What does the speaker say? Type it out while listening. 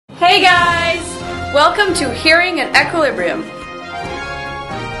Welcome to Hearing and Equilibrium.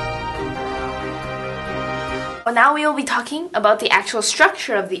 Well, now we will be talking about the actual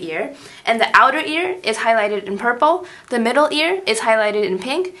structure of the ear, and the outer ear is highlighted in purple, the middle ear is highlighted in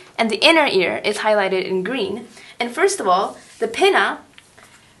pink, and the inner ear is highlighted in green. And first of all, the pinna,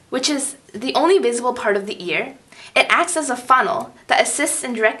 which is the only visible part of the ear, it acts as a funnel that assists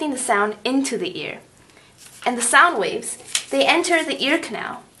in directing the sound into the ear. And the sound waves, they enter the ear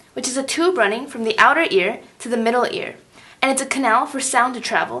canal, which is a tube running from the outer ear to the middle ear, and it's a canal for sound to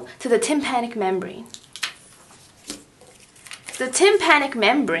travel to the tympanic membrane. The tympanic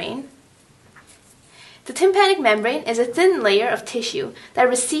membrane is a thin layer of tissue that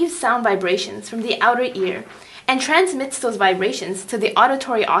receives sound vibrations from the outer ear and transmits those vibrations to the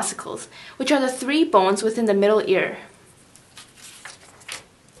auditory ossicles, which are the three bones within the middle ear.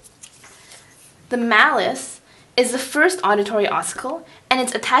 The malleus is the first auditory ossicle, and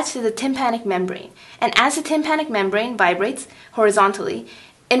it's attached to the tympanic membrane. And as the tympanic membrane vibrates horizontally,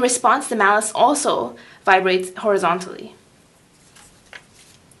 in response the malleus also vibrates horizontally.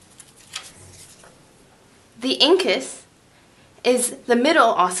 The incus is the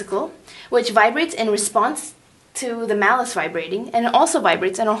middle ossicle, which vibrates in response to the malleus vibrating, and it also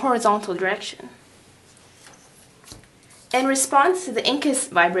vibrates in a horizontal direction. In response to the incus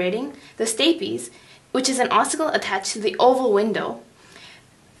vibrating, the stapes, which is an ossicle attached to the oval window,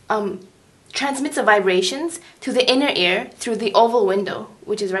 transmits the vibrations to the inner ear through the oval window,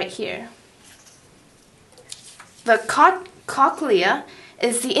 which is right here. The cochlea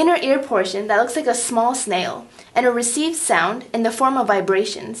is the inner ear portion that looks like a small snail, and it receives sound in the form of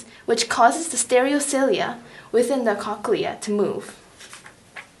vibrations, which causes the stereocilia within the cochlea to move.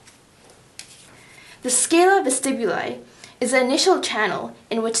 The scala vestibuli is the initial channel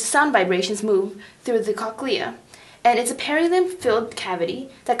in which sound vibrations move through the cochlea, and it's a perilymph-filled cavity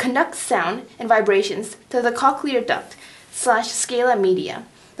that conducts sound and vibrations to the cochlear duct / scala media.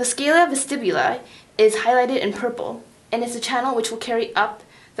 The scala vestibuli is highlighted in purple, and it's a channel which will carry up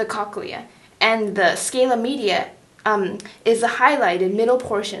the cochlea, and the scala media is the highlighted middle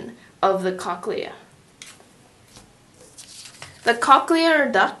portion of the cochlea. The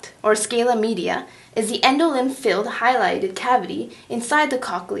cochlear duct, or scala media, is the endolymph-filled highlighted cavity inside the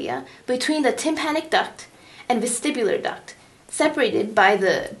cochlea between the tympanic duct and vestibular duct, separated by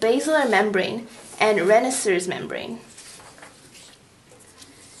the basilar membrane and Rennesser's membrane.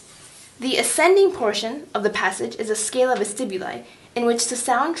 The ascending portion of the passage is a scala vestibuli, in which the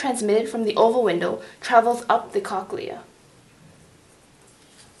sound transmitted from the oval window travels up the cochlea.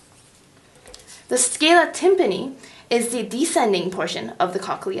 The scala tympani is the descending portion of the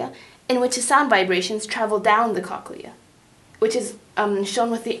cochlea, in which the sound vibrations travel down the cochlea, which is shown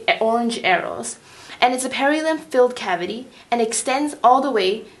with the orange arrows. And it's a perilymph-filled cavity and extends all the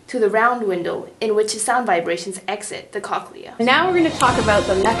way to the round window in which the sound vibrations exit the cochlea. Now we're going to talk about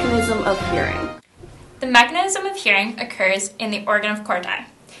the mechanism of hearing. The mechanism of hearing occurs in the organ of Corti.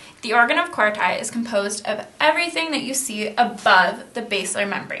 The organ of Corti is composed of everything that you see above the basilar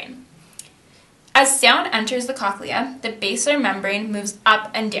membrane. As sound enters the cochlea, the basilar membrane moves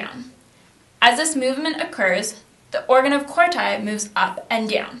up and down. As this movement occurs, the organ of Corti moves up and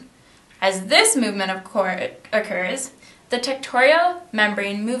down. As this movement occurs, the tectorial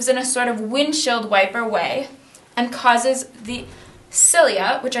membrane moves in a sort of windshield wiper way and causes the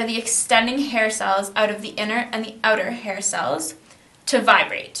cilia, which are the extending hair cells out of the inner and the outer hair cells, to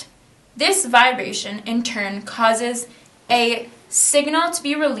vibrate. This vibration, in turn, causes a signal to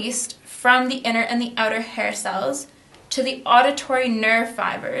be released from the inner and the outer hair cells to the auditory nerve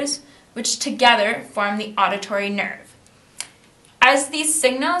fibers, which together form the auditory nerve. As these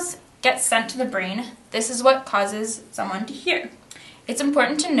signals get sent to the brain, this is what causes someone to hear. It's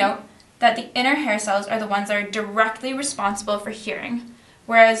important to note that the inner hair cells are the ones that are directly responsible for hearing,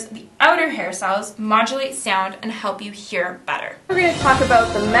 whereas the outer hair cells modulate sound and help you hear better. We're going to talk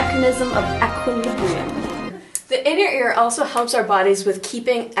about the mechanism of equilibrium. The inner ear also helps our bodies with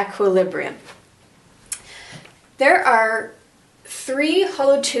keeping equilibrium. There are 3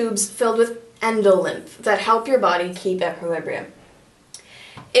 hollow tubes filled with endolymph that help your body keep equilibrium.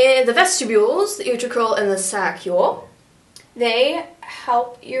 In the vestibules, the utricle and the saccule, they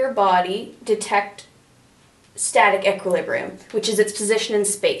help your body detect static equilibrium, which is its position in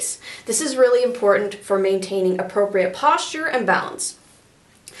space. This is really important for maintaining appropriate posture and balance.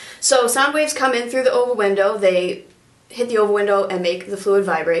 So sound waves come in through the oval window, they hit the oval window and make the fluid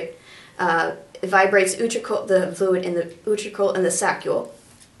vibrate. It vibrates the fluid in the utricle and the saccule,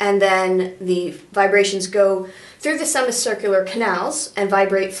 and then the vibrations go through the semicircular canals and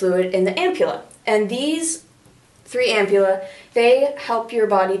vibrate fluid in the ampulla. And these 3 ampulla, they help your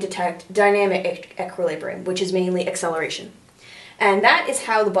body detect dynamic equilibrium, which is mainly acceleration. And that is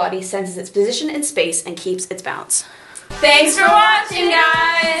how the body senses its position in space and keeps its balance. Thanks for watching,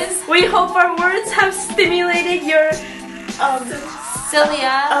 guys! We hope our words have stimulated your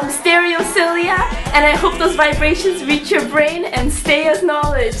stereocilia, and I hope those vibrations reach your brain and stay as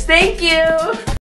knowledge. Thank you!